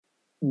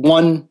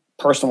one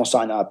person will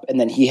sign up and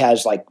then he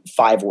has like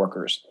 5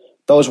 workers.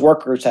 Those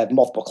workers have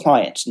multiple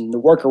clients, and the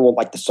worker will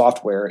like the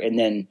software, and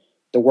then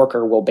the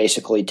worker will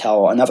basically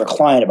tell another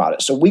client about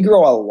it. So we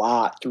grow a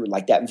lot through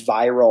like that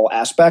viral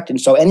aspect. And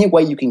so any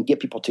way you can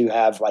get people to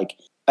have like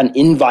an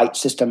invite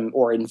system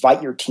or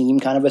invite your team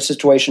kind of a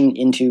situation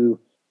into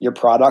your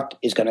product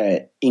is going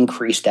to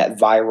increase that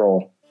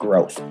viral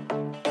growth.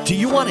 Do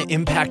you want to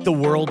impact the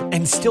world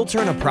and still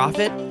turn a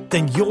profit?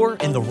 Then you're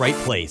in the right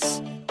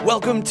place.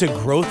 Welcome to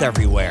Growth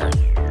Everywhere.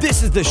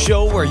 This is the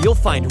show where you'll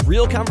find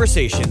real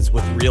conversations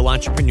with real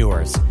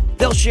entrepreneurs.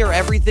 They'll share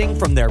everything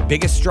from their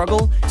biggest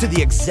struggle to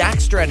the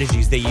exact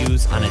strategies they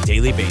use on a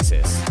daily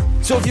basis.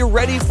 So if you're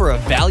ready for a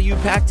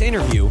value-packed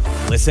interview,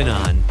 listen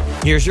on.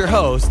 Here's your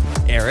host,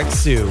 Eric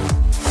Siu.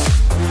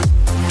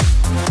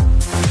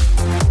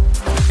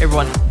 Hey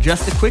everyone,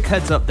 just a quick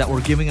heads up that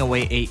we're giving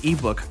away an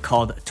ebook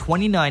called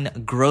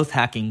 29 Growth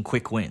Hacking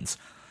Quick Wins.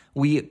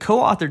 We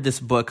co-authored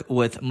this book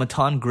with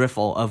Matan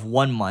Griffel of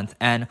 1 Month,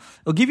 and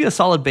it'll give you a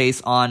solid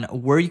base on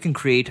where you can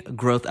create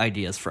growth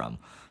ideas from.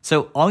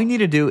 So all you need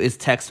to do is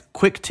text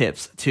quick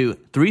tips to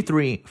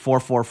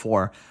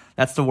 33444.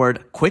 That's the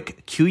word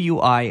quick,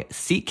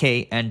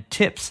 Q-U-I-C-K, and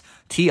tips,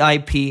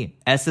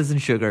 T-I-P-S as in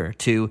sugar,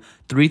 to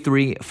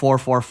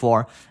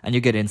 33444, and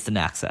you get instant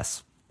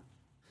access.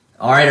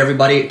 All right,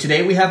 everybody.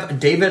 Today we have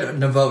David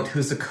Navote,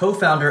 who's the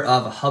co-founder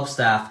of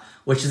Hubstaff,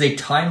 which is a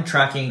time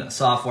tracking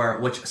software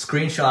which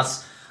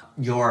screenshots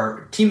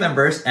your team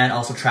members and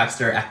also tracks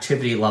their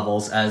activity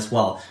levels as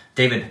well.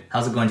 David,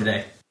 how's it going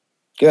today?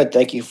 Good.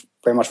 Thank you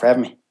very much for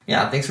having me.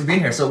 Yeah, thanks for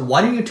being here. So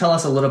why don't you tell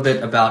us a little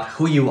bit about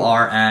who you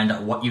are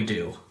and what you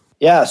do?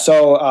 Yeah,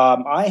 so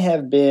I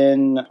have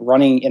been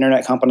running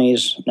internet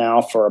companies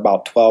now for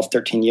about 12,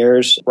 13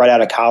 years. Right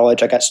out of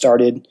college, I got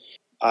started.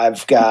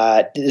 This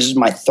is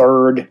my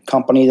third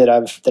company that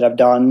I've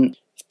done.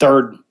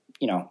 Third,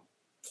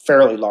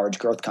 fairly large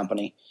growth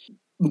company.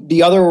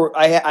 The other,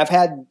 I've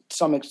had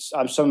some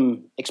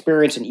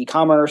experience in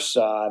e-commerce.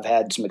 I've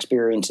had some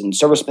experience in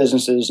service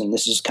businesses, and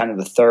this is kind of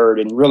the third.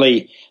 And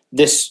really,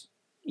 this,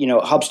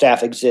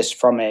 Hubstaff exists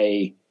from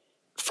a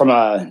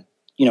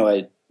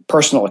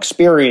personal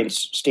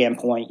experience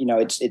standpoint.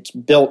 It's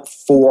built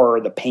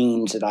for the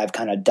pains that I've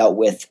kind of dealt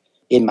with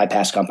in my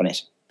past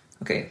companies.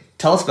 Okay,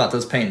 tell us about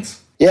those pains.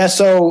 Yeah,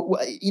 so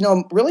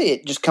really,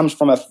 it just comes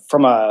from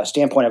a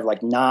standpoint of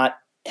like not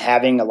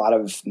having a lot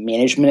of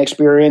management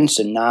experience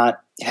and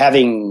not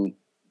having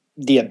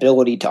the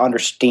ability to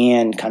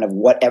understand kind of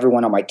what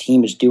everyone on my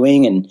team is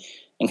doing and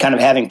kind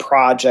of having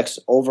projects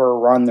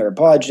overrun their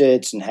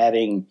budgets and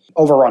having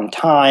overrun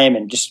time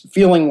and just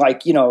feeling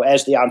like,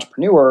 as the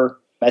entrepreneur,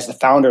 as the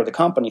founder of the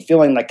company,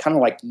 feeling like kind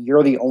of like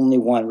you're the only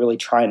one really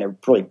trying to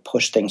really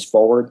push things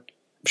forward.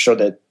 I'm sure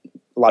that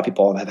a lot of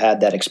people have had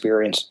that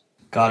experience.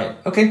 Got it.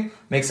 Okay,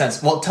 makes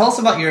sense. Well, tell us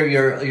about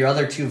your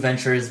other 2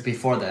 ventures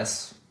before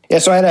this. Yeah,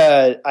 so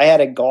I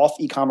had a golf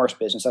e-commerce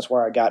business. That's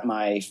where I got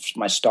my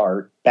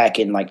start back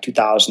in like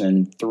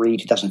 2003,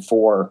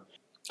 2004.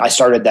 I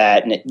started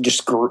that, and it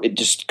just grew. It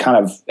just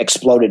kind of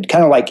exploded,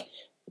 kind of like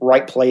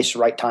right place,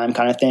 right time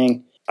kind of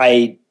thing.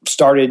 I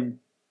started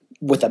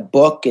with a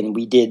book, and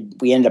we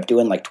ended up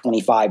doing like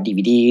 25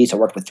 DVDs. I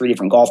worked with 3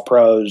 different golf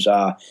pros,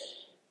 a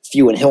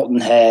few in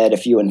Hilton Head, a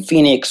few in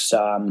Phoenix,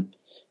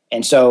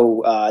 and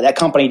so that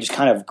company just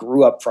kind of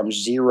grew up from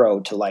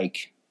 0 to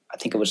like, I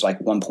think it was like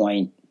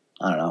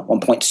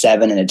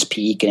 1.7 in its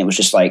peak. And it was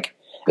just like,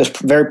 it was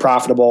very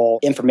profitable,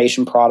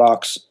 information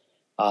products.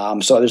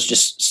 So it was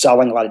just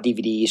selling a lot of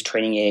DVDs,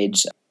 training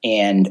aids,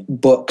 and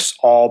books,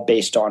 all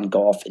based on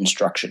golf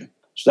instruction.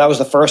 So that was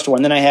the first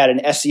one. Then I had an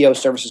SEO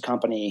services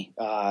company,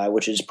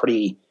 which is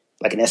pretty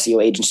like an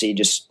SEO agency,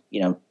 just,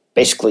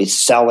 basically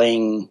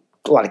selling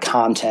a lot of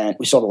content.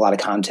 We sold a lot of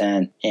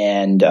content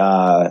and,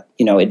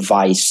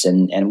 advice,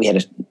 and we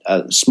had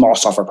a small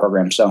software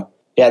program. So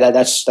yeah,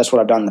 that's what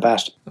I've done in the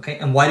past. Okay,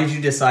 and why did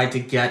you decide to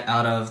get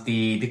out of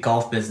the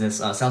golf business?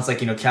 Sounds like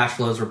cash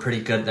flows were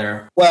pretty good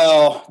there.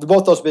 Well,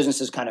 both those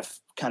businesses kind of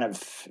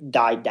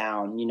died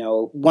down.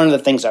 One of the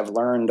things I've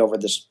learned over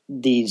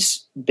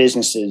these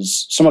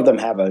businesses, some of them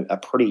have a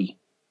pretty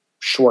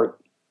short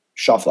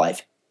shelf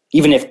life.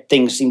 Even if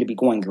things seem to be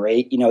going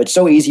great, it's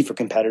so easy for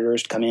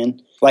competitors to come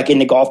in. Like in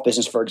the golf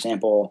business, for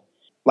example,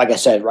 like I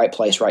said, right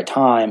place, right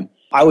time.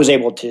 I was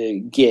able to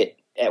get,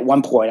 at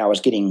one point, I was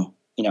getting,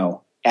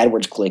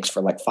 AdWords clicks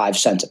for like 5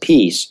 cents a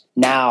piece.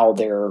 Now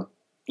they're,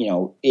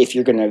 if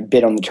you're going to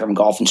bid on the term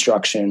golf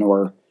instruction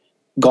or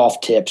golf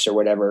tips or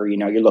whatever,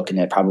 you're looking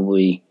at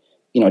probably,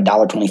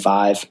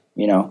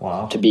 $1.25,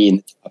 wow, to be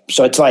in.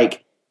 So it's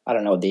like, I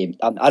don't know the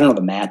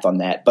math on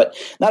that, but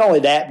not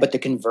only that, but the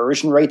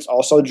conversion rates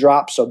also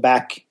dropped. So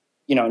back,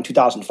 in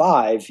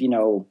 2005,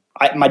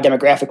 my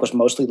demographic was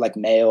mostly like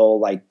male,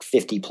 like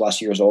 50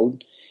 plus years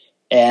old.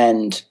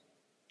 And,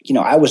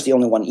 I was the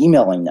only one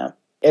emailing them.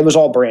 It was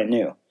all brand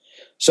new.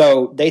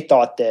 So they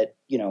thought that,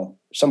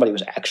 somebody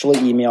was actually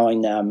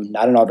emailing them,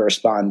 not an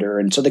autoresponder.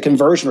 And so the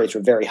conversion rates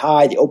were very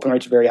high. The open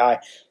rates were very high.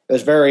 It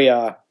was very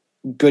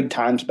good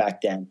times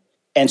back then.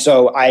 And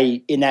so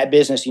in that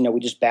business, we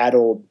just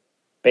battled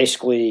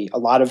basically a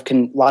lot of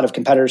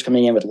competitors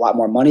coming in with a lot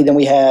more money than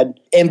we had.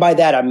 And by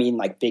that, I mean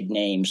like big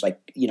names like,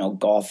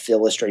 Golf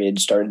Illustrated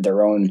started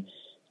their own,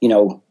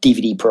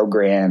 DVD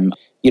program.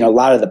 A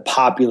lot of the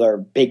popular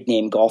big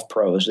name golf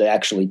pros that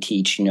actually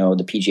teach, the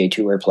PGA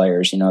Tour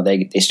players,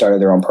 they started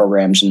their own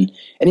programs and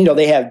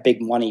they have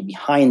big money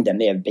behind them.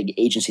 They have big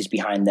agencies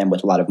behind them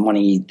with a lot of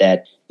money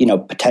that,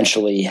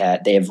 potentially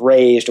they have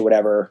raised or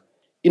whatever.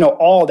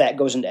 All that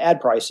goes into ad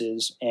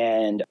prices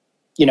and,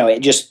 it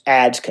just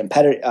adds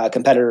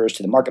competitors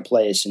to the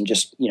marketplace and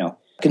just,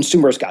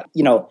 consumers got,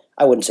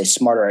 I wouldn't say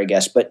smarter, I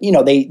guess, but,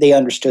 they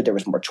understood there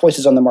was more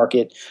choices on the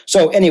market.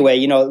 So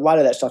anyway, a lot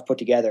of that stuff put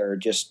together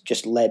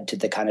just led to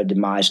the kind of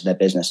demise of that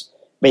business.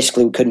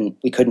 Basically,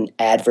 we couldn't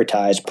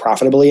advertise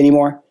profitably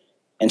anymore.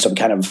 And so we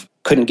kind of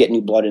couldn't get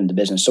new blood into the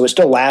business. So it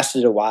still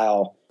lasted a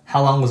while.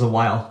 How long was a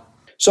while?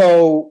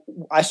 So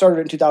I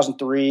started in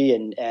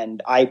 2003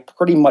 and I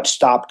pretty much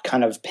stopped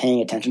kind of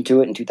paying attention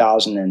to it in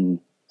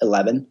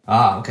 2011.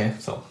 Ah, okay.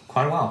 So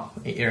quite a while,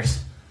 8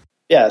 years.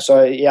 Yeah. So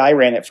I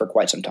ran it for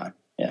quite some time.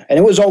 Yeah. And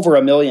it was over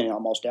 $1 million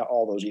almost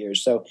all those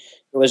years. So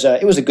it was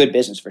a good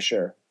business for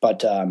sure.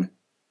 But,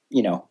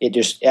 it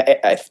just,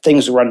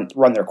 things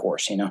run their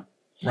course,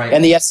 Right.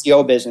 And the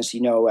SEO business,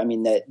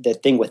 the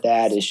thing with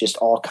that is just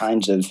all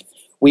kinds of,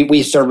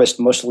 we serviced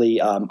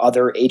mostly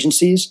other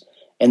agencies.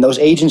 And those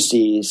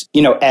agencies,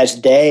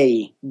 as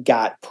they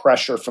got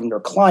pressure from their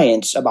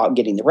clients about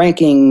getting the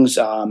rankings,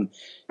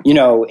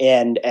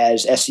 and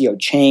as SEO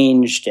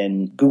changed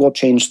and Google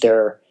changed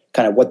their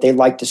kind of what they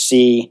like to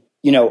see,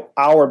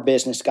 our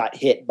business got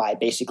hit by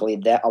basically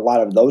that, a lot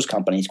of those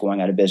companies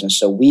going out of business.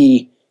 So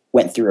we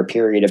went through a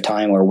period of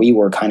time where we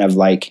were kind of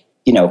like,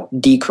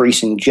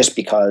 decreasing just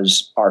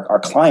because our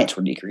clients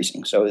were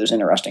decreasing. So it was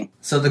interesting.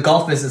 So the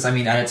golf business,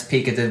 at its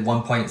peak, it did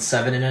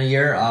 1.7 in a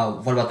year.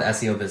 What about the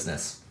SEO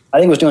business? I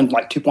think it was doing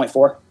like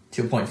 2.4.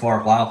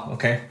 2.4. Wow.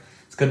 Okay.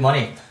 It's good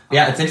money.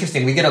 Yeah, it's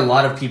interesting. We get a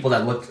lot of people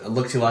that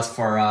look to us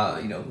for,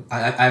 I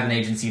have an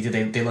agency too.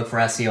 They look for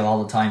SEO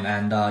all the time,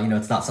 and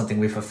it's not something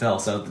we fulfill.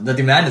 So the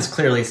demand is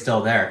clearly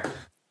still there.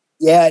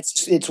 Yeah,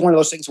 it's one of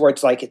those things where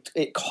it's like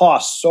it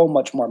costs so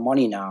much more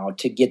money now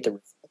to get the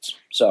results.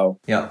 So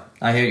yeah,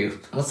 I hear you.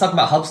 Let's talk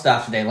about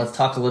Hubstaff today. Let's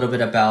talk a little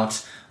bit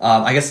about.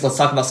 Let's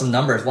talk about some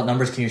numbers. What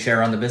numbers can you share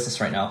around the business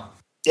right now?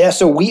 Yeah,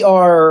 so we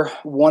are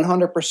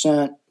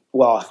 100%.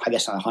 Well, I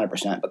guess not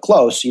 100%, but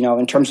close,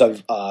 in terms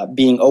of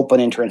being open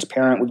and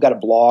transparent. We've got a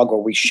blog where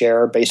we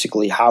share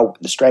basically how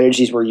the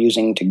strategies we're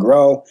using to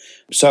grow.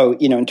 So,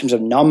 in terms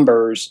of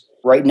numbers,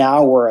 right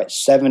now we're at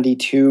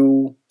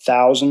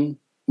 72,000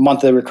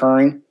 monthly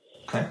recurring.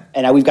 Okay.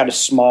 And we've got a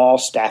small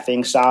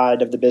staffing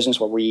side of the business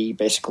where we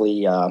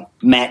basically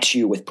match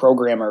you with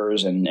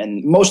programmers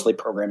and mostly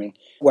programming,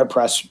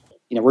 WordPress,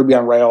 Ruby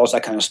on Rails,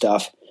 that kind of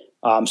stuff.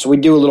 So we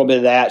do a little bit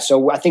of that.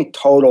 So I think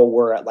total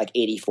we're at like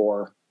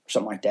 84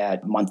 something like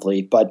that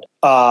monthly. But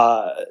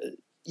we're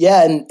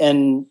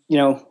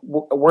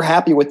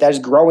happy with that. It's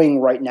growing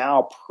right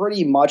now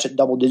pretty much at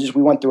double digits.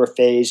 We went through a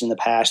phase in the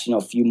past,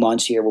 few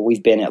months here where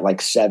we've been at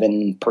like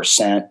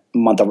 7%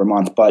 month over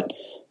month, but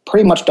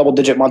pretty much double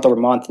digit month over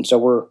month. And so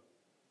we're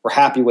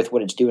happy with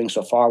what it's doing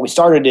so far. We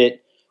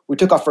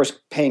took our first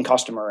paying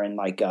customer in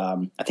like, I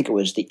think it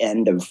was the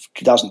end of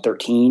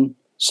 2013.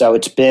 So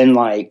it's been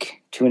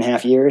like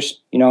 2.5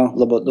 years, a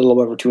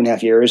little over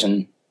 2.5 years,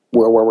 and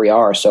we're where we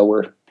are.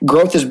 So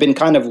growth has been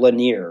kind of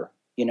linear,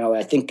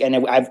 I think,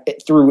 and I've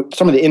through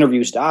some of the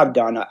interviews that I've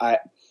done, I've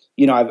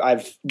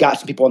got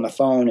some people on the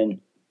phone and,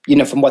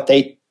 from what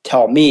they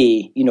tell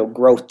me,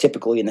 growth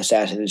typically in the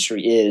SaaS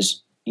industry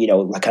is,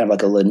 like kind of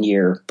like a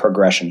linear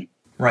progression.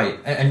 Right.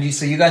 And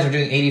so you guys are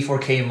doing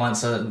 84K a month,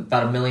 so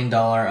about $1 million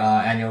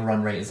annual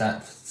run rate.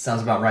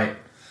 Sounds about right?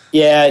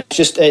 Yeah, it's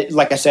just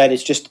like I said,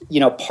 it's just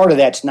part of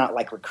that's not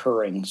like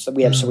recurring. So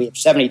we have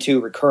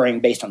 72 recurring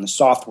based on the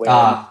software.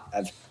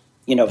 And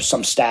we have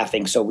some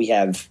staffing. So we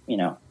have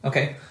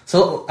Okay,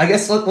 so I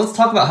guess let's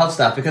talk about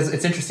Hubstaff because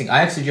it's interesting.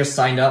 I actually just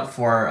signed up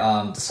for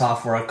the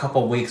software a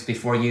couple of weeks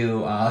before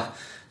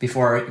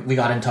before we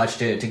got in touch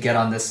to get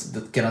on this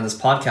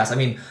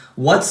podcast.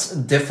 What's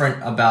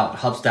different about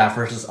Hubstaff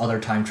versus other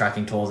time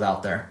tracking tools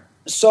out there?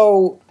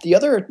 So the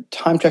other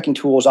time tracking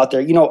tools out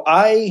there,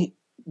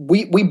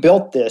 we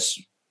built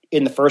this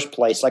in the first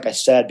place, like I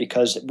said,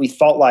 because we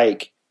felt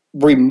like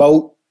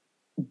remote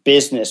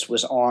business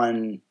was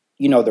on,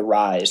 the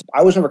rise.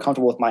 I was never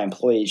comfortable with my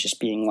employees just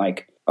being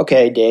like,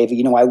 okay, Dave,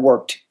 I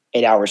worked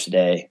 8 hours a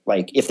day.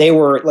 Like if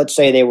let's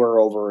say they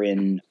were over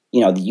in,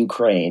 the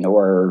Ukraine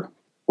or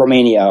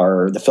Romania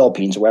or the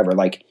Philippines or wherever,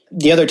 like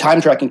the other time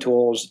tracking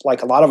tools,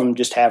 like a lot of them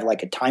just have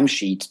like a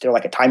timesheet. They're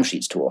like a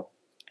timesheets tool.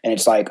 And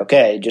it's like,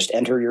 okay, just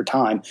enter your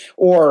time.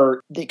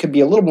 Or it could be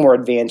a little more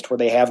advanced where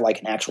they have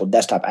like an actual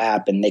desktop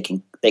app and they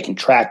can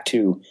track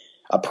to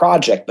a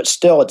project, but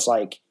still it's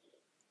like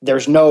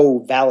there's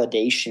no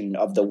validation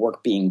of the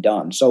work being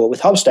done. So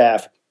with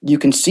Hubstaff, you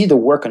can see the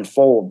work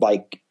unfold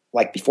like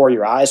before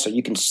your eyes. So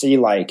you can see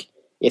like,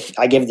 if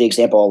I give the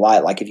example a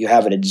lot, like if you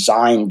have a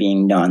design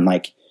being done,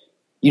 like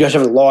You just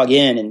have to log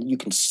in and you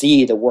can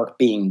see the work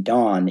being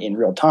done in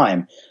real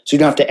time. So you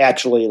don't have to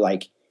actually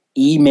like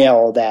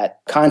email that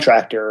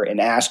contractor and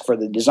ask for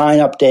the design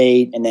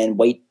update and then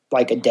wait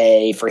like a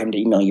day for him to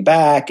email you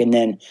back. And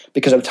then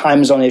because of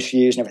time zone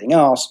issues and everything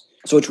else.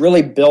 So it's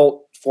really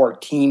built for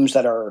teams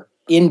that are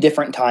in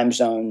different time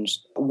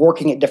zones,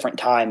 working at different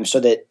times so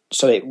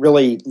it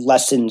really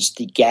lessens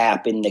the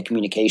gap in the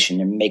communication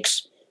and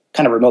makes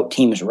kind of remote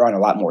teams run a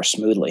lot more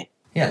smoothly.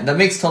 Yeah, that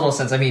makes total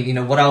sense. I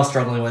mean, what I was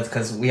struggling with,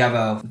 because we have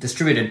a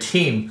distributed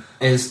team,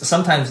 is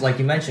sometimes, like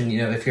you mentioned,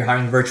 if you're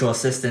hiring virtual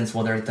assistants,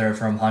 whether they're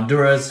from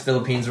Honduras,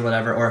 Philippines, or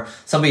whatever, or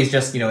somebody's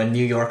just, in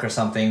New York or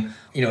something,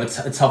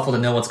 it's helpful to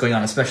know what's going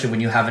on, especially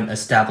when you haven't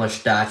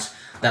established that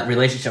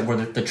relationship where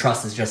the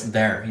trust is just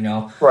there,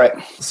 Right.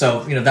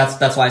 So,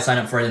 that's why I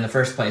signed up for it in the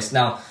first place.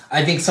 Now,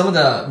 I think some of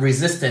the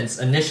resistance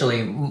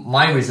initially,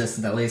 my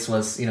resistance at least,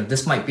 was,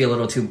 this might be a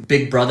little too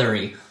big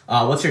brothery.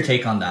 What's your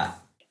take on that?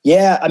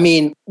 Yeah, I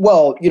mean,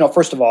 well,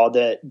 first of all,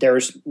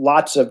 there's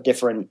lots of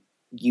different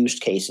use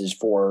cases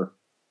for,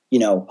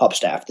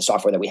 Hubstaff, the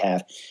software that we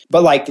have.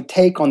 But like the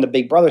take on the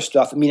Big Brother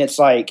stuff, I mean, it's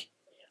like,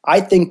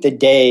 I think the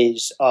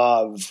days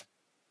of,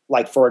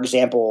 like, for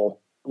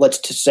example, let's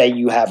just say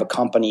you have a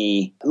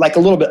company like a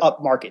little bit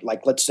upmarket.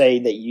 Like, let's say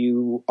that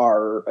you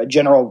are a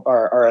general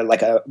or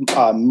like a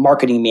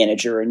marketing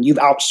manager and you've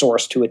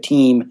outsourced to a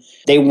team.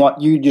 They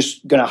want you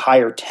just going to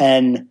hire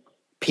 10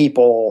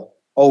 people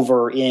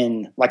over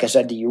in, like I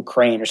said, the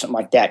Ukraine or something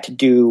like that to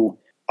do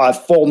a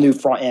full new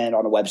front end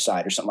on a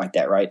website or something like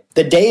that, right?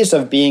 The days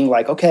of being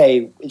like,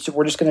 okay, so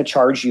we're just going to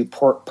charge you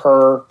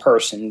per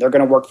person. They're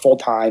going to work full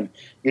time.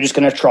 You're just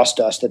going to trust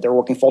us that they're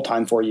working full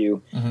time for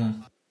you.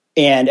 Mm-hmm.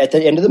 And at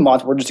the end of the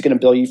month, we're just going to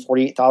bill you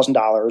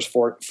 $48,000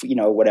 for,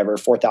 whatever,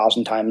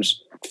 4,000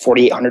 times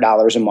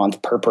 $4,800 a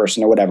month per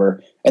person or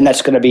whatever. And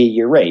that's going to be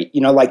your rate.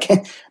 Like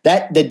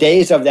that, the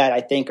days of that,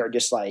 I think, are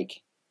just like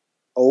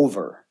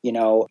over.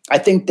 I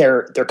think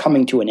they're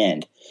coming to an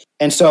end.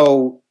 And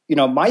so,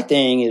 my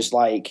thing is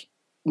like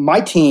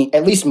my team,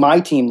 at least my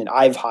team that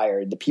I've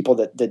hired,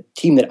 the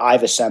team that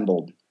I've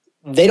assembled,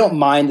 they don't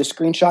mind the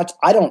screenshots.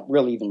 I don't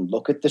really even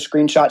look at the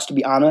screenshots, to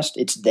be honest.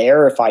 It's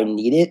there if I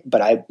need it,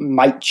 but I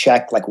might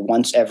check like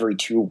once every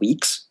 2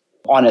 weeks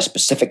on a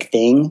specific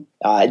thing.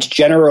 It's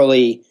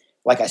generally,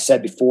 like I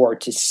said before,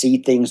 to see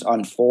things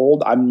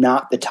unfold. I'm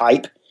not the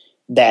type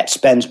that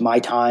spends my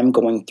time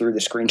going through the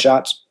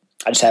screenshots.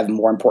 I just have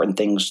more important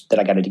things that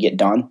I got to get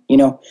done,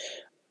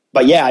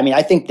 But yeah, I mean,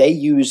 I think they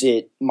use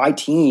it, my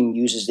team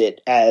uses it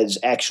as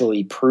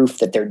actually proof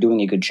that they're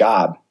doing a good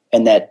job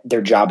and that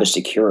their job is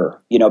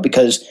secure,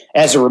 because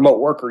as a remote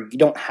worker, you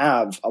don't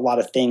have a lot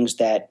of things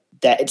that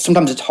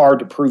sometimes it's hard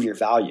to prove your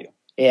value.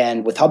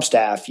 And with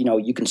Hubstaff,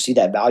 you can see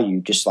that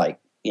value just like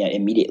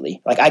immediately.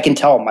 Like I can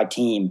tell my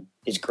team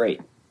is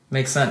great.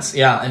 Makes sense.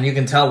 Yeah. And you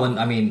can tell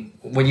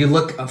when you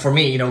look, for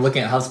me,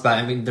 looking at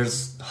HubSpot,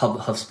 there's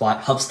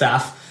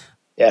Hubstaff.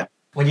 Yeah.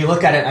 When you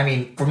look at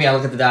it, for me, I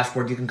look at the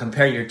dashboard, you can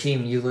compare your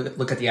team, you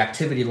look at the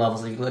activity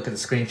levels, you look at the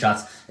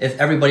screenshots. If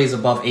everybody's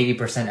above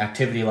 80%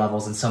 activity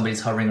levels and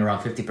somebody's hovering around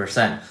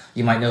 50%,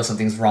 you might know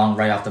something's wrong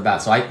right off the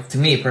bat. So to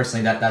me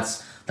personally,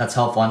 that's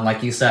helpful. And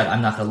like you said,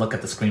 I'm not going to look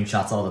at the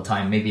screenshots all the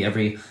time, maybe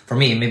every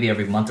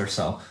month or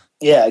so.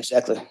 Yeah,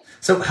 exactly.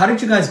 So how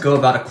did you guys go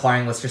about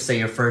acquiring, let's just say,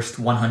 your first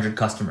 100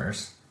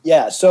 customers?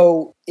 Yeah,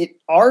 so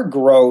our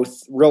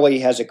growth really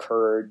has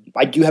occurred.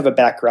 I do have a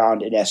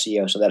background in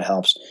SEO, so that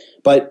helps.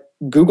 But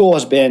Google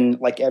has been,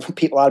 like a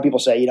lot of people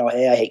say,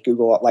 hey, I hate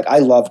Google. Like, I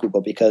love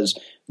Google because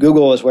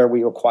Google is where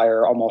we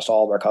acquire almost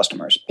all of our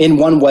customers in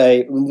one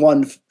way, in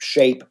one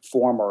shape,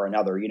 form, or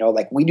another.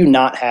 Like we do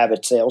not have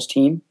a sales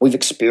team. We've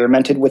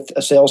experimented with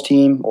a sales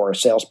team or a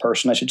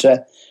salesperson, I should say,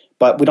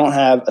 but we don't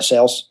have a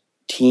sales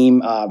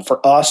team. For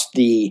us,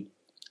 the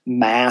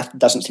math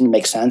doesn't seem to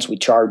make sense. We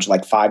charge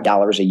like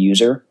 $5 a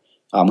user.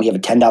 We have a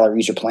 $10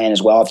 user plan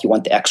as well if you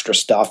want the extra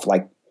stuff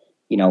like,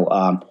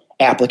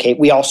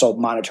 we also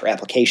monitor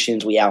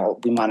applications. We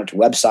monitor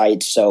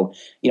websites. So,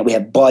 we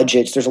have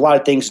budgets. There's a lot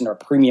of things in our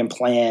premium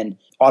plan,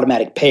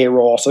 automatic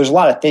payroll. So there's a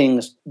lot of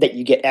things that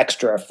you get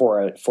extra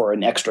for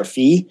an extra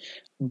fee.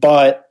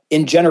 But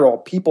in general,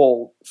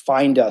 people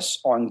find us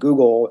on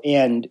Google,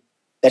 and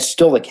that's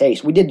still the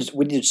case. We did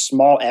a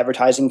small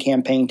advertising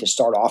campaign to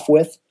start off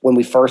with when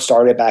we first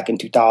started back in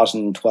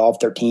 2012,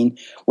 13.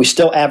 We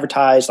still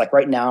advertise. Like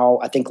right now,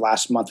 I think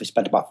last month we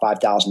spent about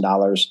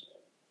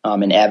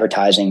 $5,000 in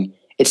advertising.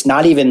 It's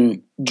not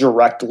even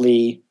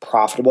directly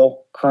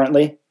profitable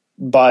currently,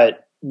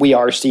 but we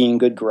are seeing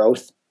good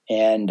growth.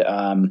 And,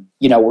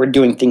 we're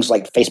doing things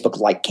like Facebook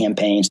like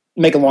campaigns.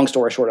 Make a long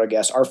story short, I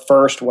guess, our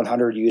first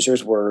 100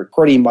 users were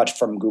pretty much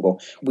from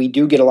Google. We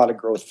do get a lot of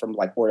growth from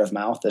like word of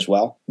mouth as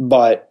well,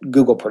 but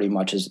Google pretty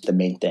much is the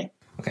main thing.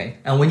 Okay.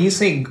 And when you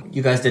say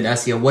you guys did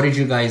SEO, what did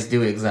you guys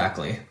do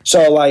exactly?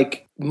 So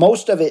like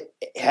most of it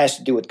has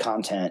to do with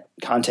content,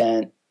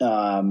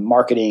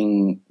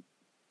 marketing,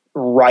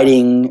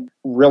 writing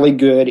really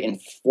good,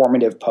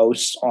 informative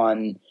posts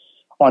on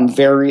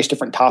various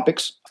different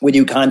topics. We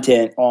do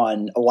content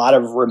on a lot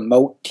of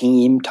remote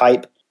team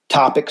type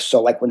topics.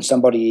 So like when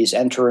somebody is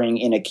entering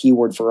in a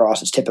keyword for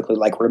us, it's typically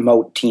like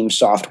remote team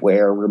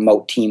software,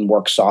 remote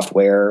teamwork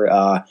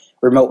software,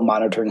 remote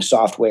monitoring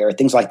software,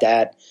 things like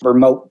that,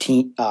 remote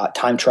team,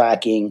 time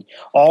tracking,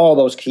 all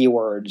those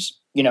keywords,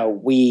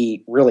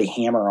 we really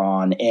hammer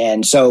on.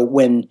 And so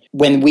when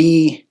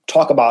we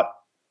talk about,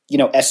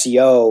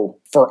 SEO,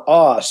 for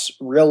us,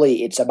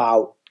 really it's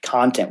about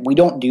content. We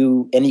don't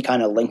do any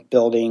kind of link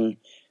building.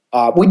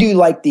 We do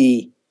like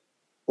the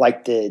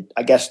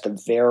I guess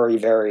the very,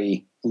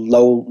 very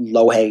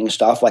low hanging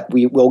stuff. Like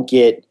we will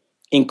get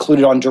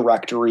included on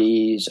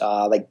directories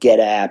like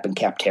GetApp and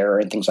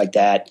Capterra and things like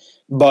that.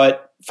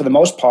 But for the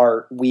most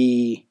part,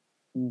 we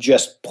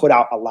just put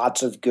out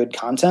lots of good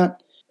content,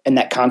 and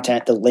that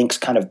content, the links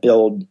kind of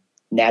build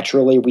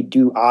naturally. We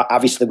do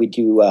obviously we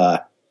do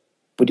a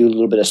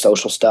little bit of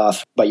social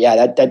stuff, but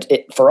yeah, that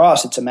it, for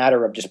us, it's a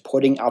matter of just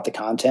putting out the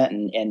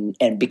content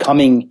and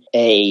becoming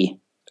an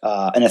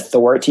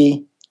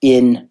authority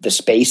in the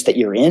space that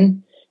you're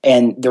in,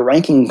 and the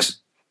rankings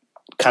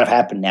kind of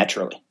happen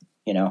naturally,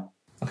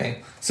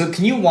 Okay, so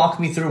can you walk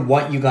me through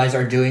what you guys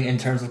are doing in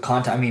terms of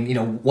content? I mean,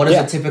 what does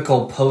a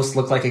typical post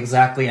look like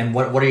exactly, and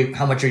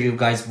how much are you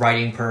guys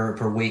writing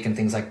per week and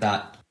things like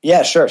that?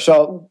 Yeah, sure.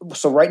 So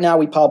right now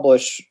we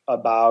publish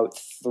about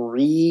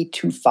 3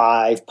 to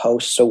 5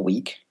 posts a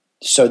week.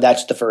 So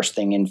that's the first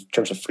thing in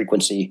terms of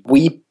frequency.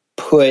 We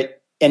put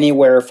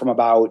anywhere from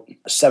about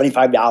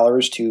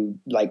 $75 to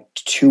like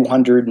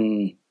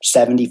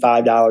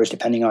 $275,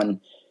 depending on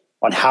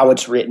how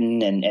it's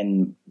written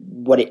and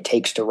what it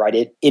takes to write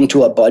it,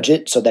 into a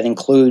budget. So that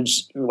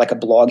includes like a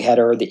blog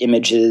header, the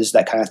images,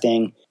 that kind of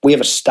thing. We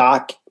have a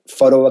stock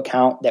photo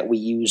account that we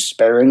use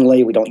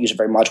sparingly. We don't use it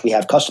very much. We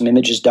have custom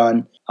images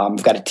done.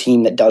 We've got a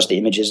team that does the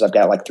images. I've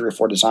got like 3 or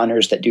 4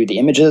 designers that do the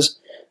images.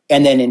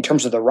 And then in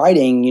terms of the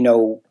writing,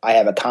 I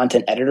have a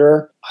content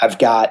editor. I've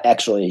got a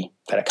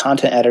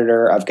content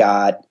editor. I've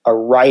got a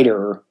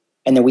writer.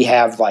 And then we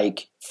have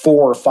like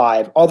 4 or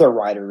 5 other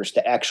writers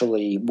that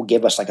actually will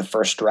give us like a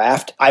first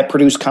draft. I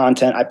produce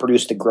content. I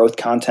produce the growth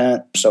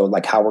content. So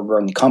like how we're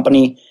growing the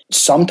company.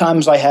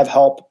 Sometimes I have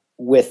help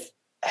with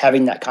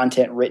having that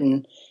content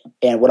written.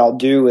 And what I'll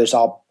do is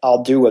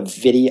I'll do a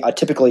video. I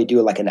typically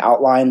do like an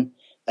outline.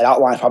 That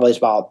outline probably is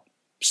about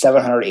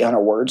 700,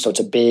 800 words. So it's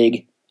a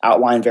big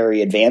outline,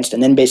 very advanced.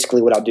 And then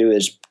basically what I'll do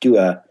is do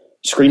a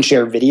screen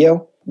share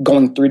video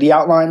going through the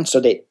outline so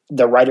that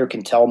the writer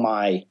can tell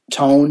my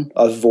tone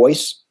of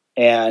voice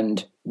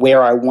and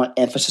where I want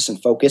emphasis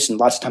and focus. And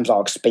lots of times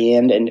I'll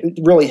expand, and it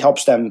really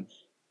helps them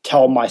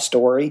tell my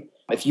story.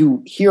 If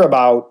you hear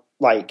about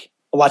like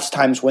lots of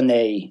times when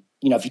they,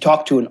 if you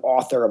talk to an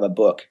author of a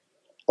book,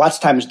 lots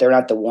of times they're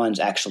not the ones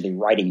actually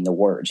writing the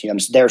words.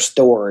 It's their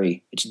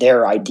story, it's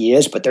their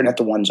ideas, but they're not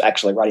the ones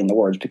actually writing the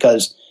words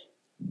because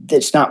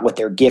it's not what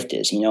their gift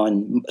is,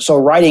 And so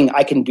writing,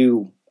 I can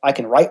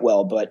write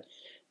well, but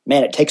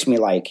man, it takes me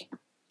like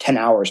 10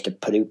 hours to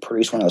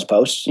produce one of those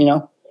posts,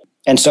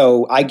 And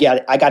so I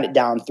got it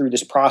down through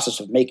this process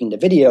of making the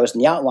videos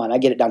and the outline. I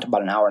get it down to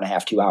about an hour and a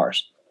half, 2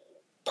 hours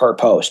per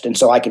post. And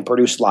so I can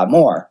produce a lot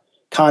more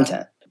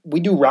content. We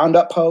do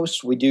roundup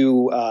posts. We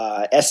do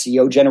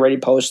SEO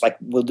generated posts. Like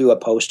we'll do a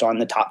post on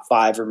the top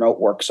 5 remote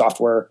work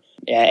software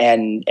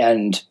and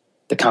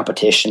the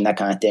competition, that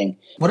kind of thing.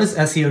 What does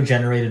SEO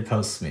generated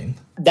posts mean?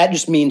 That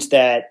just means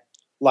that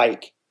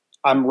like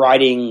I'm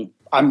writing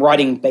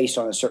based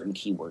on a certain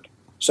keyword.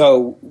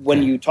 So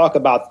when you talk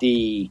about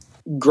the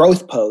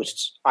growth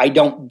posts, I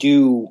don't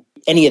do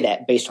any of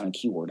that based on a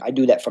keyword. I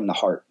do that from the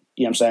heart.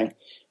 You know what I'm saying?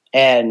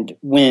 And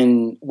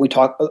when we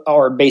talk,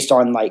 or based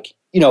on like,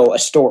 a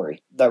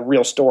story, the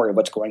real story of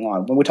what's going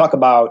on. When we talk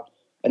about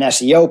an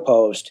SEO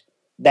post,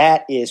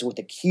 that is with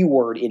a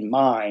keyword in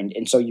mind.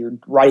 And so you're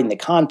writing the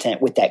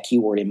content with that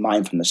keyword in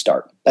mind from the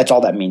start. That's all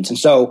that means. And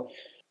so,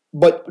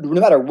 but no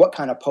matter what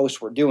kind of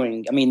posts we're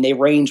doing, I mean, they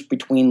range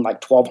between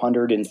like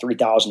 1,200 and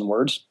 3,000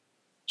 words.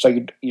 So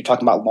you're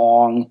talking about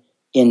long,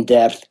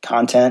 in-depth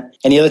content.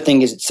 And the other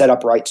thing is it's set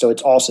up right. So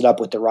it's all set up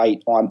with the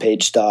right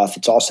on-page stuff.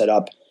 It's all set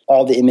up.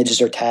 All the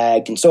images are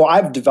tagged. And so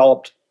I've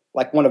developed,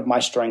 like one of my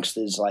strengths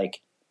is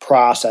like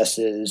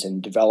processes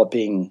and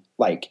developing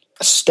like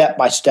a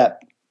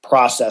step-by-step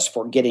process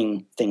for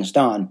getting things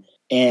done.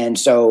 And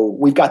so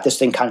we've got this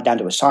thing kind of down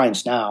to a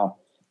science now.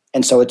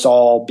 And so it's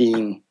all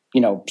being,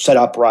 set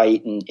up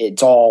right. And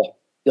it's all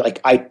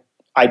like,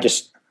 I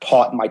just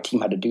taught my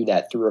team how to do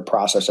that through a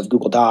process of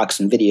Google Docs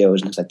and videos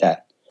and things like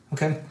that.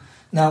 Okay.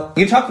 Now,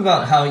 you talked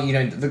about how,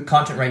 the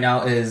content right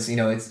now is,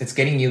 it's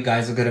getting you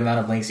guys a good amount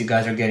of links. You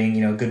guys are getting,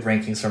 good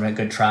rankings from it,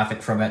 good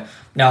traffic from it.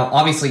 Now,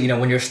 obviously,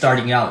 when you're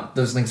starting out,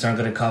 those links aren't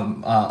going to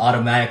come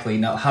automatically.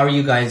 Now, how are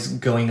you guys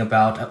going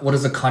about, what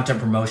does the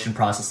content promotion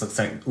process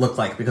look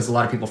like? Because a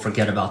lot of people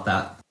forget about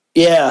that.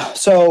 Yeah.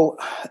 So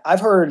I've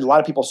heard a lot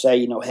of people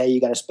say, hey,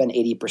 you got to spend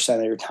 80%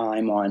 of your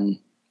time on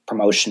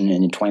promotion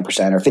and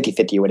 20% or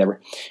 50-50 or whatever.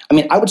 I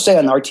mean, I would say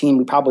on our team,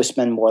 we probably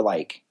spend more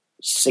like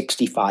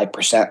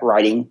 65%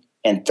 writing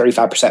and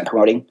 35%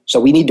 promoting. So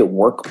we need to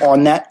work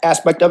on that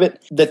aspect of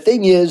it. The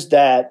thing is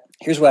that,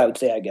 here's what I would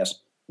say, I guess.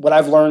 what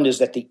I've learned is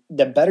that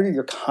the better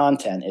your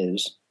content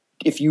is,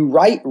 if you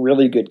write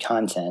really good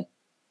content,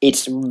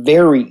 it's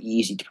very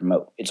easy to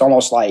promote. It's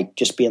almost like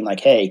just being like,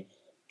 hey,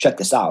 check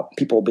this out.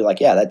 People will be like,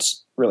 yeah,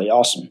 that's really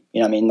awesome.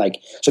 You know what I mean?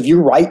 Like, so if you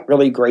write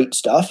really great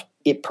stuff,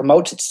 it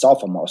promotes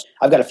itself almost.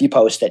 I've got a few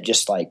posts that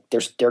just like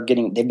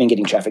they've been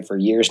getting traffic for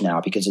years now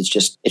because it's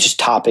just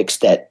topics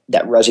that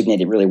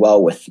resonated really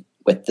well with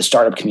the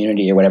startup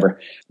community or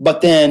whatever. But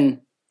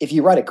then if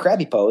you write a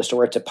crappy post,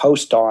 or it's a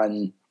post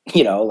on,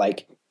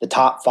 like the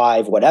top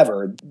 5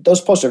 whatever, those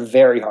posts are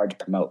very hard to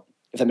promote,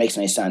 if that makes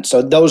any sense.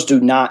 So those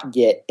do not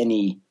get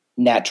any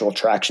natural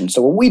traction.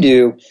 So what we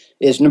do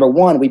is, number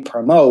one,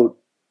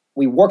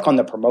 we work on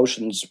the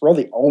promotions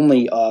really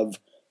only of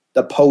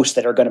the posts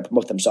that are going to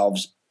promote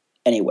themselves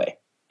anyway.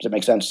 Does that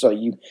make sense? So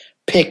you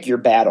pick your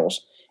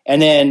battles.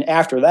 And then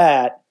after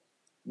that,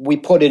 we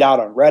put it out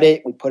on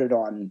Reddit.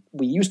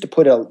 We used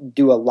to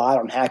do a lot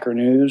on Hacker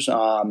News.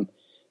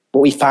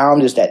 What we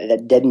found is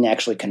that didn't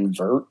actually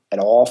convert at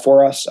all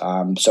for us.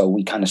 So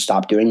we kind of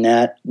stopped doing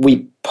that.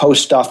 We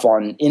post stuff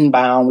on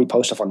Inbound. We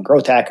post stuff on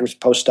Growth Hackers.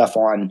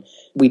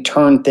 We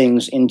turn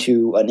things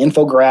into an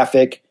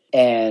infographic,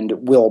 and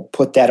we'll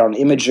put that on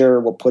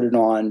Imager. We'll put it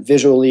on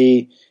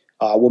Visually.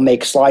 We'll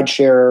make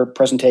SlideShare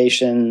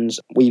presentations.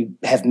 We've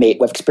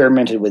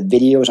experimented with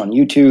videos on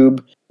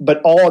YouTube, but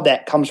all of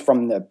that comes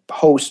from the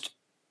post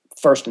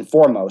first and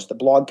foremost, the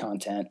blog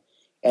content.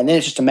 And then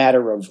it's just a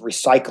matter of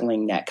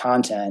recycling that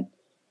content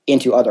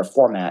into other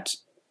formats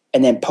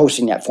and then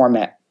posting that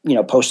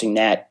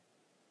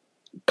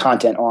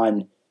content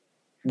on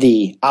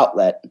the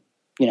outlet,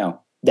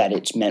 that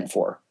it's meant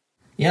for.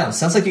 Yeah, it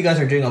sounds like you guys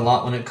are doing a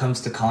lot when it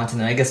comes to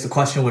content. And I guess the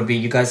question would be,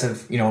 you guys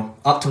have,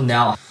 up till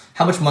now,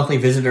 how much monthly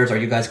visitors are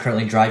you guys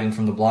currently driving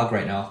from the blog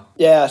right now?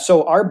 Yeah,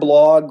 so our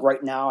blog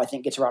right now, I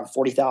think it's around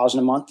 40,000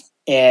 a month.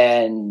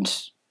 And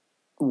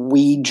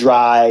we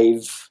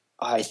drive,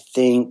 I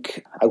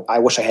think, I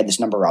wish I had this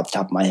number off the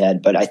top of my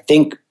head, but I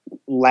think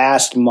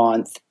last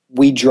month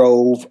we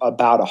drove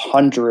about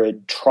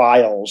 100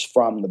 trials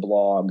from the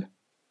blog.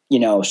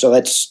 So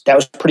that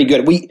was pretty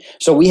good.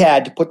 We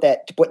had to put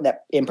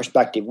that in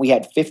perspective. We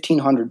had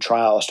 1,500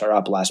 trials start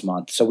up last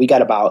month. So we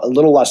got about a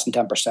little less than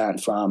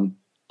 10% from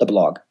the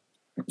blog.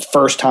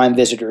 First time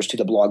visitors to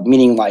the blog,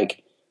 meaning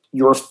like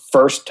your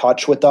first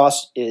touch with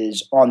us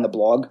is on the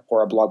blog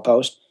or a blog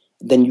post.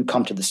 Then you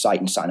come to the site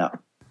and sign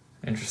up.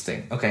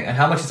 Interesting. Okay. And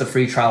how much is a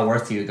free trial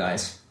worth to you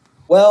guys?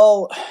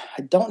 Well,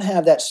 I don't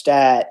have that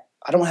stat.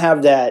 I don't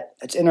have that.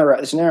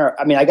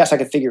 I mean, I guess I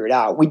could figure it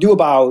out.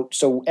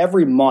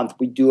 Every month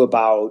we're doing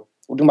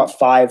about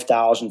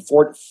 5,000,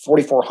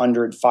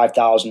 4,400,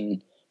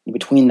 5,000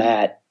 between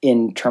that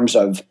in terms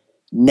of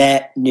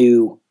net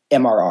new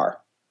MRR.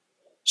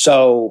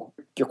 So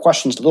your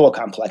question's a little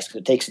complex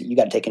because you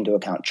got to take into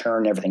account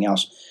churn and everything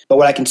else. But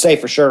what I can say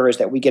for sure is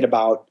that we get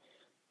about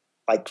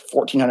like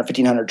 1,400,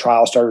 1,500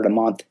 trials started a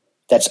month.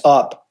 That's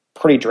up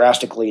pretty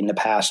drastically in the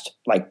past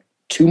like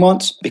 2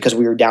 months because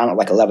we were down at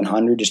like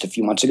 1,100 just a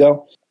few months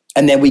ago.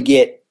 And then we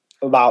get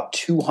about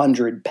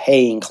 200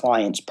 paying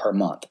clients per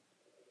month.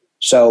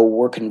 So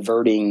we're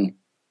converting.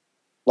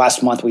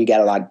 Last month we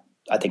got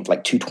I think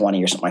like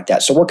 220 or something like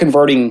that. So we're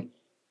converting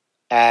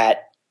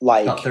at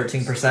like about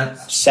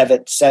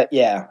 13%.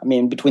 Yeah, I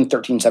mean between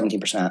 13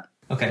 and 17%.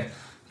 Okay,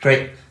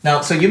 great. Now,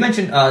 so you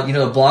mentioned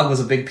the blog was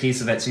a big piece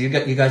of it. So you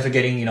guys are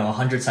getting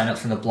 100 signups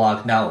from the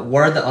blog. Now,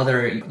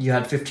 you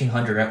had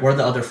 1,500, right? Where are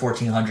the other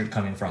 1,400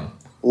 coming from?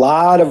 A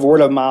lot of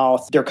word of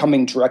mouth. They're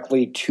coming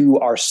directly to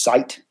our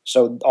site.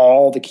 So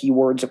all the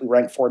keywords that we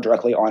rank for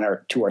directly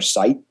to our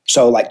site.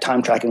 So like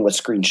time tracking with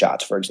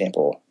screenshots, for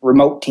example,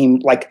 remote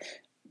team, like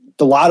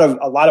a lot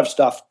of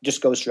stuff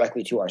just goes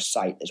directly to our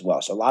site as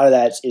well. So a lot of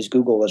that is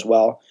Google as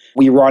well.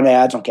 We run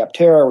ads on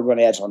Capterra. We run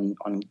ads on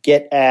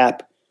GetApp,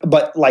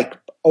 but like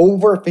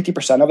over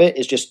 50% of it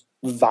is just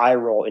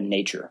viral in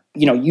nature.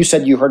 You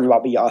said you heard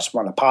about us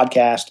on a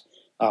podcast.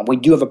 We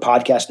do have a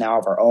podcast now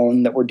of our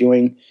own that we're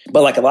doing,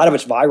 but like a lot of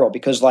it's viral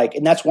because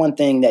and that's one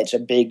thing that's a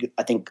big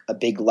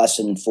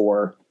lesson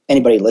for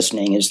anybody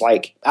listening is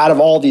like out of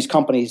all these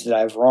companies that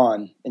I've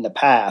run in the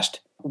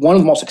past, one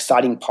of the most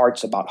exciting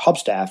parts about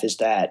Hubstaff is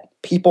that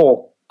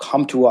people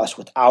come to us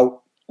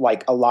without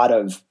like a lot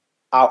of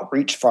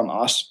outreach from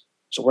us.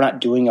 So we're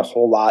not doing a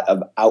whole lot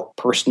of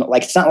personal,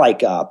 like it's not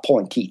like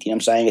pulling teeth, you know what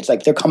I'm saying? It's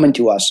like they're coming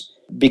to us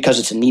because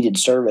it's a needed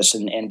service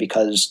and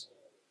because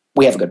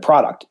we have a good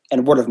product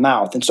and word of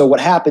mouth. And so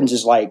what happens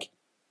is like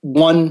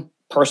one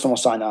person will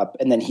sign up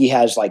and then he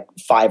has like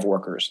 5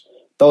 workers.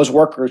 Those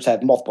workers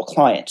have multiple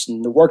clients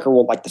and the worker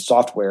will like the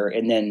software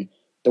and then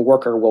the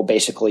worker will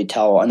basically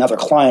tell another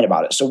client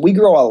about it. So we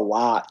grow a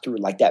lot through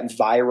like that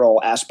viral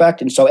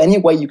aspect. And so any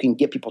way you can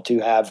get people to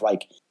have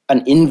like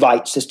an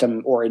invite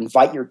system or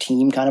invite your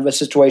team kind of a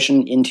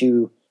situation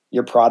into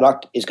your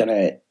product is going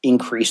to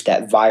increase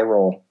that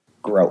viral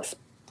growth.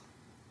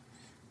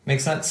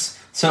 Makes sense.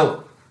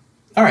 So,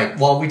 all right.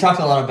 Well, we talked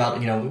a lot about,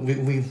 we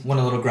went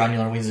a little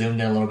granular. We zoomed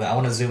in a little bit. I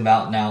want to zoom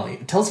out now.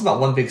 Tell us about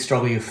one big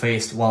struggle you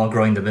faced while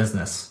growing the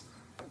business.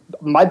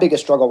 My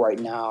biggest struggle right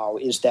now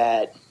is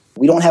that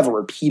we don't have a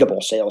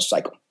repeatable sales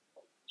cycle.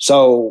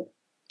 So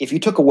if you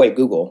took away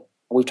Google,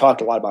 we've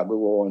talked a lot about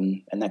Google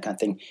and that kind of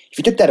thing. If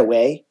you took that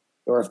away,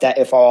 or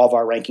if all of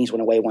our rankings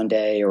went away one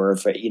day, or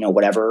if,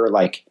 whatever,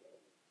 like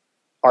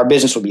our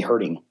business would be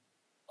hurting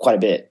quite a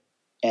bit.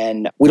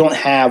 And we don't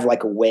have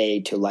like a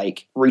way to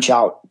like reach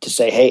out to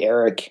say, hey,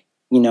 Eric,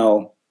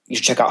 you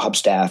should check out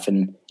Hubstaff.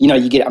 And,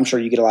 I'm sure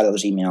you get a lot of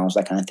those emails,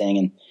 that kind of thing.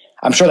 And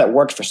I'm sure that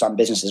works for some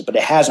businesses, but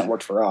it hasn't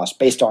worked for us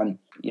based on,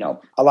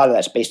 a lot of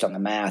that's based on the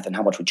math and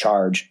how much we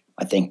charge,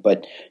 I think.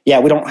 But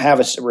yeah, we don't have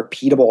a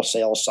repeatable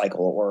sales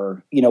cycle,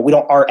 or,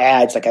 our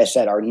ads, like I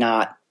said, are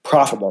not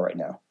profitable right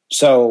now.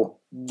 So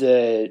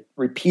the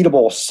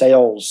repeatable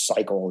sales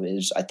cycle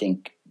is, I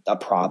think, a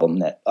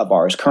problem of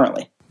ours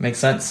currently. Makes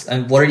sense.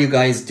 And what are you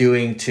guys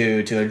doing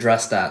to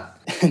address that?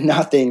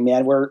 Nothing,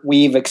 man.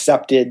 We've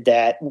accepted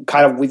that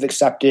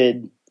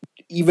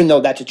even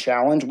though that's a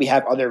challenge, we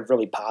have other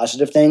really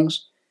positive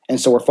things. And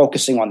so we're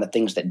focusing on the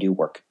things that do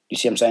work. You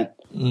see what I'm saying?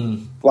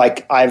 Mm.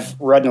 Like I've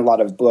read a lot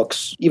of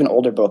books, even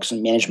older books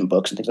and management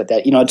books and things like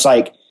that. It's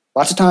like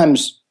lots of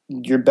times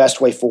your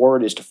best way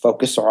forward is to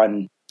focus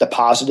on the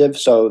positive.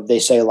 So they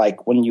say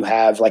like when you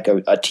have like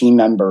a team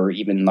member,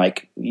 even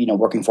like,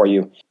 working for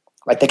you,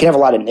 like they can have a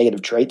lot of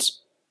negative traits,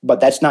 but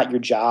that's not your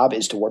job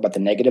is to worry about the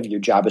negative. Your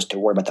job is to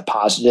worry about the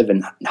positive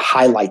and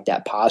highlight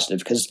that positive,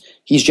 because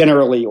he's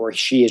generally, or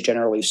she is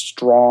generally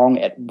strong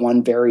at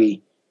one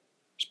very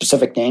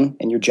specific thing.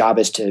 And your job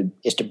is to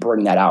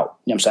bring that out.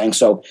 You know what I'm saying?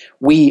 So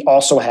we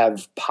also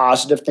have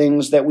positive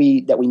things that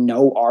we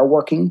know are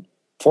working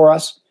for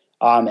us.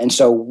 And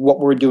so what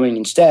we're doing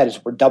instead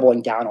is we're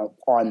doubling down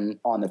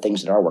on the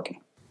things that are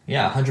working.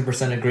 Yeah,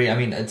 100% agree. I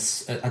mean, I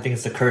think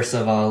it's the curse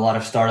of a lot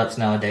of startups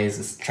nowadays,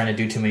 is trying to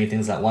do too many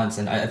things at once.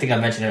 And I think I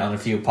mentioned it on a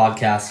few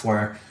podcasts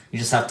where you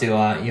just have to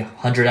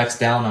 100x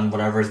down on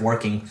whatever is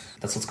working.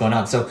 That's what's going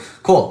on. So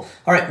cool.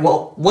 All right.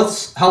 Well,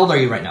 how old are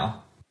you right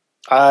now?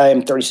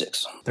 I'm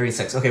 36.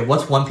 36. Okay.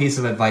 What's one piece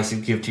of advice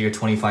you'd give to your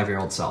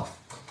 25-year-old self?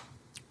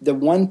 The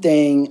one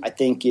thing I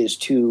think is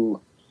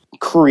to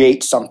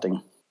create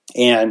something.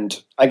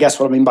 And I guess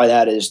what I mean by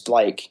that is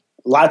like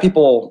a lot of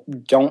people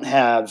don't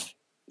have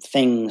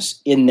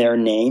things in their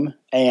name,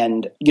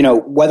 and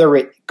whether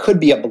it could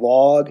be a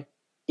blog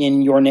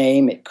in your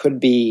name, it could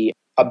be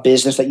a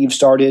business that you've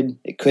started,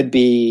 it could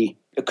be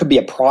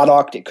a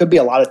product, it could be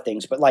a lot of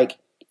things. But like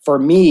for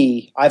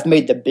me, I've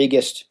made the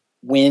biggest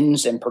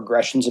wins and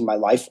progressions in my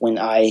life when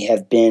I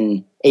have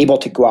been able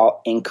to go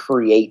out and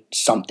create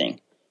something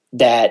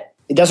that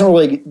it doesn't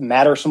really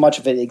matter so much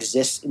if it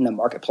exists in the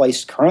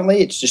marketplace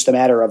currently. It's just a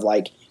matter of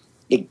like,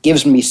 it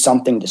gives me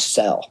something to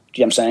sell.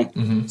 Do you know what I'm saying?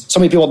 Mm-hmm. So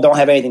many people don't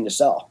have anything to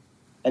sell,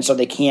 and so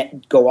they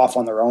can't go off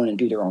on their own and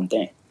do their own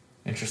thing.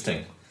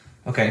 Interesting.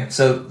 Okay,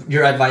 so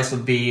your advice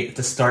would be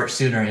to start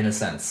sooner, in a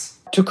sense.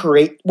 To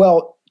create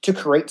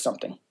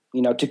something,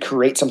 to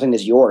create something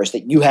that's yours,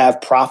 that you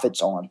have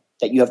profits on,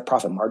 that you have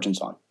profit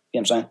margins on. You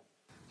know what I'm saying?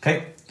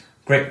 Okay,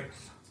 great.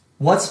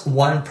 What's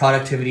one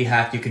productivity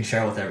hack you can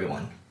share with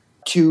everyone?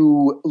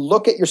 To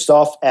look at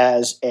yourself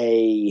as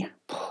a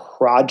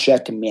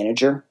project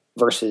manager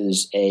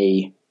versus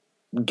a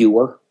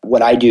doer.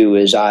 What I do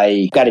is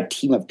I got a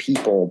team of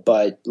people,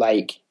 but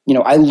like,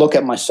 I look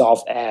at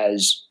myself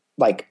as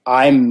like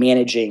I'm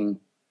managing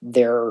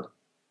their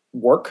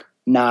work,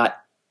 I'm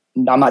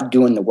not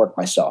doing the work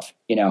myself,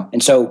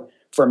 And so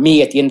for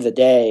me, at the end of the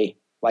day,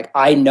 like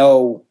I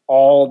know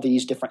all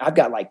these different,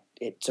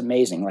 it's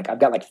amazing. Like I've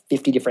got like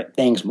 50 different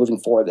things moving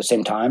forward at the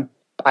same time.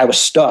 I was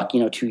stuck,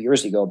 2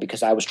 years ago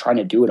because I was trying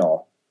to do it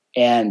all.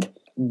 And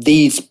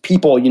these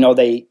people,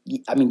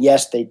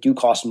 yes, they do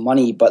cost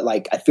money, but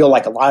like I feel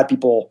like a lot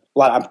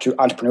of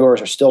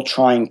entrepreneurs are still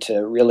trying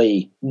to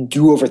really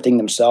do everything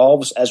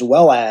themselves, as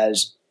well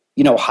as,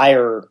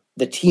 hire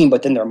the team,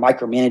 but then they're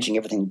micromanaging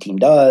everything the team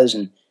does,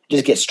 and it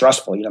just gets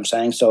stressful, you know what I'm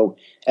saying? So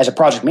as a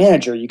project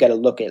manager, you got to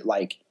look at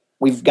like,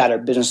 we've got our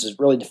businesses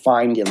really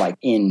defined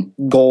in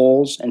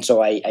goals. And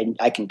so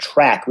I can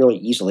track really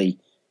easily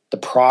the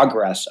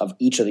progress of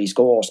each of these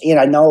goals. And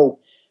I know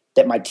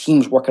that my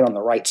team's working on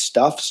the right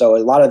stuff. So a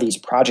lot of these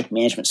project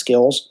management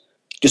skills,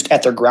 just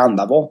at their ground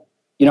level,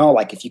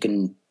 like if you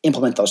can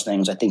implement those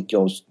things, I think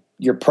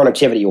your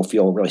productivity will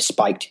feel really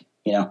spiked,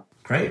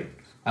 Great.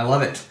 I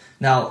love it.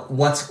 Now,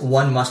 what's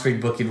one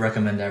must-read book you'd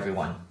recommend to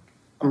everyone?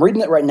 I'm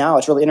reading it right now.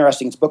 It's really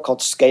interesting. It's a book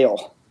called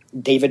Scale,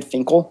 David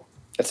Finkel.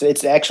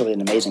 It's actually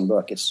an amazing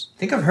book. I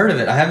think I've heard of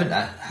it. I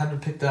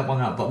haven't picked that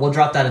one up, but we'll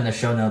drop that in the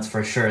show notes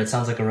for sure. It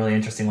sounds like a really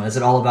interesting one. Is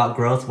it all about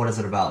growth? What is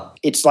it about?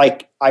 It's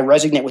like I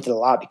resonate with it a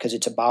lot because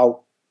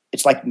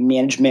it's like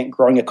management,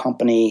 growing a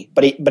company,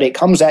 but it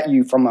comes at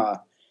you from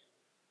a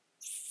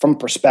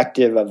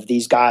perspective of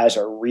these guys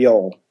are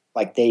real,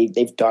 like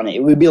they've done it.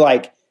 It would be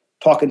like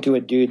talking to a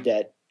dude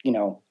that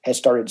has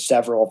started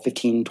several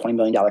 $15, $20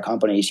 million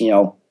companies.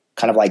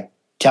 Kind of like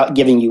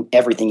giving you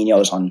everything he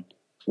knows on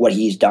what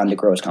he's done to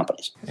grow his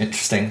companies.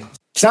 Interesting.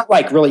 It's not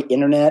like really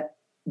internet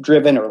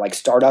driven or like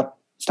startup.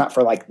 It's not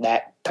for like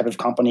that type of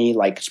company,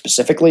 like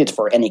specifically. It's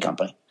for any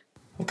company.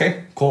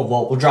 Okay, cool.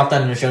 Well, we'll drop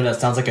that in the show. That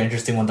sounds like an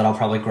interesting one that I'll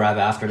probably grab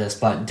after this.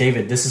 But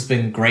David, this has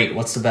been great.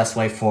 What's the best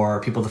way for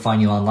people to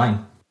find you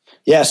online?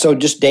 Yeah, so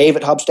just Dave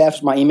at Hubstaff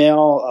is my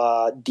email.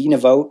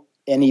 dnevogt,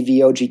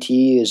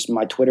 Nevogt is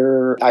my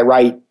Twitter. I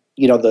write,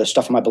 the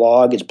stuff on my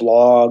blog. It's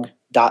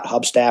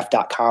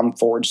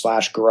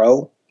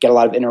blog.hubstaff.com/grow. Get a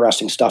lot of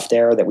interesting stuff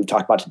there that we've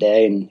talked about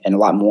today and a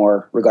lot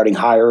more regarding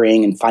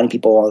hiring and finding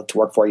people to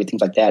work for you,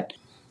 things like that.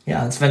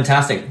 Yeah, it's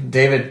fantastic.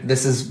 David,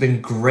 this has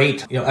been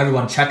great.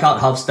 Everyone check out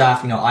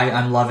Hubstaff.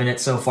 I'm loving it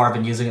so far. I've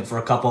been using it for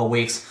a couple of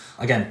weeks.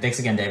 Again, thanks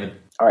again, David.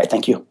 All right,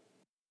 thank you.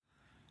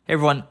 Hey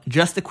everyone,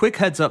 just a quick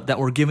heads up that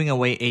we're giving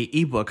away an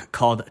ebook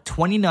called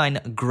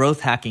 29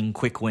 Growth Hacking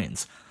Quick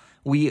Wins.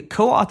 We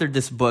co-authored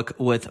this book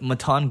with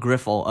Matan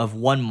Griffel of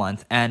 1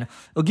 Month, and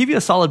it'll give you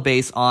a solid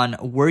base on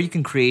where you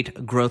can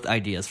create growth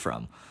ideas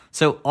from.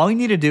 So all you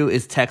need to do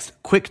is text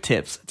quick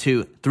tips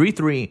to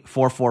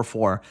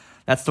 33444.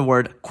 That's the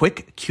word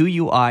quick,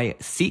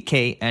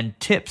 QUICK, and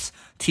tips,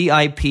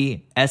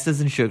 TIP, S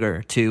as in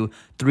sugar, to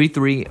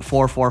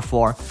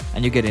 33444,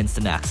 and you get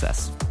instant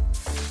access.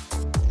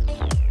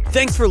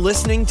 Thanks for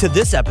listening to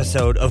this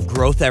episode of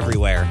Growth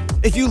Everywhere.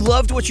 If you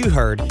loved what you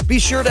heard, be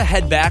sure to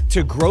head back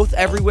to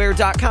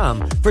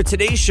growtheverywhere.com for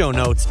today's show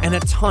notes and a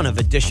ton of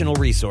additional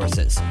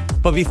resources.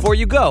 But before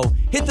you go,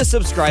 hit the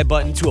subscribe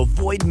button to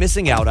avoid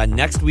missing out on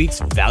next week's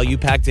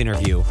value-packed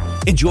interview.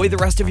 Enjoy the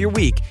rest of your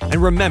week, and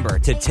remember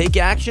to take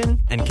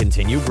action and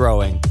continue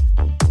growing.